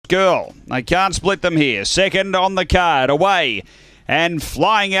Girl. They can't split them here. Second on the card, away. And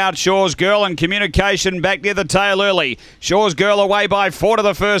flying out Shaw's Girl, and Communication back near the tail early. Shaw's Girl away by 4 to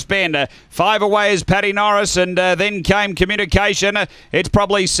the first bend. 5 away is Paddy Norris, and then came Communication. It's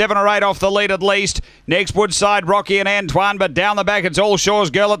probably 7 or 8 off the lead at least. Next, Woodside Rocky and Antoine, but down the back it's all Shaw's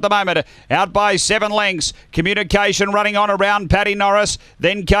Girl at the moment. Out by 7 lengths. Communication running on around Paddy Norris.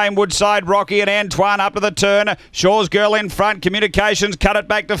 Then came Woodside Rocky and Antoine up to the turn. Shaw's Girl in front. Communications cut it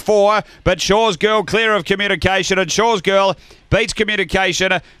back to 4, but Shaw's Girl clear of Communication, and Shaw's Girl beats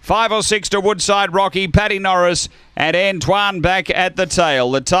Communication. 5 or 6 to Woodside Rocky, Paddy Norris and Antoine back at the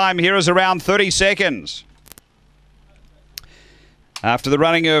tail. The time here is around 30 seconds. After the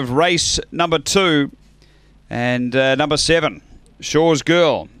running of race number 2 and number 7, Shaw's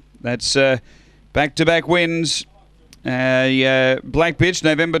Girl. That's back-to-back wins. Black Pitch,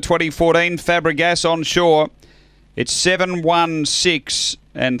 November 2014, Fabregas on shore. It's 7, 1, 6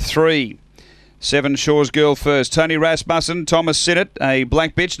 and 3. 7 Shaw's Girl first. Tony Rasmussen, Thomas Sinnott, a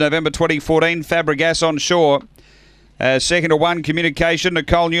Black Bitch, November 2014. Fabregas on shore. Second to 1 Communication,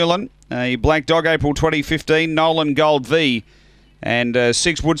 Nicole Newland. A Black Dog, April 2015. Nolan Gold V. And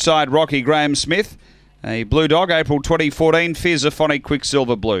 6 Woodside Rocky, Graham Smith. A Blue Dog, April 2014. Fizzophonic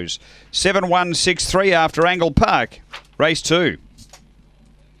Quicksilver Blues. 7-1-6-3 after Angle Park. Race 2.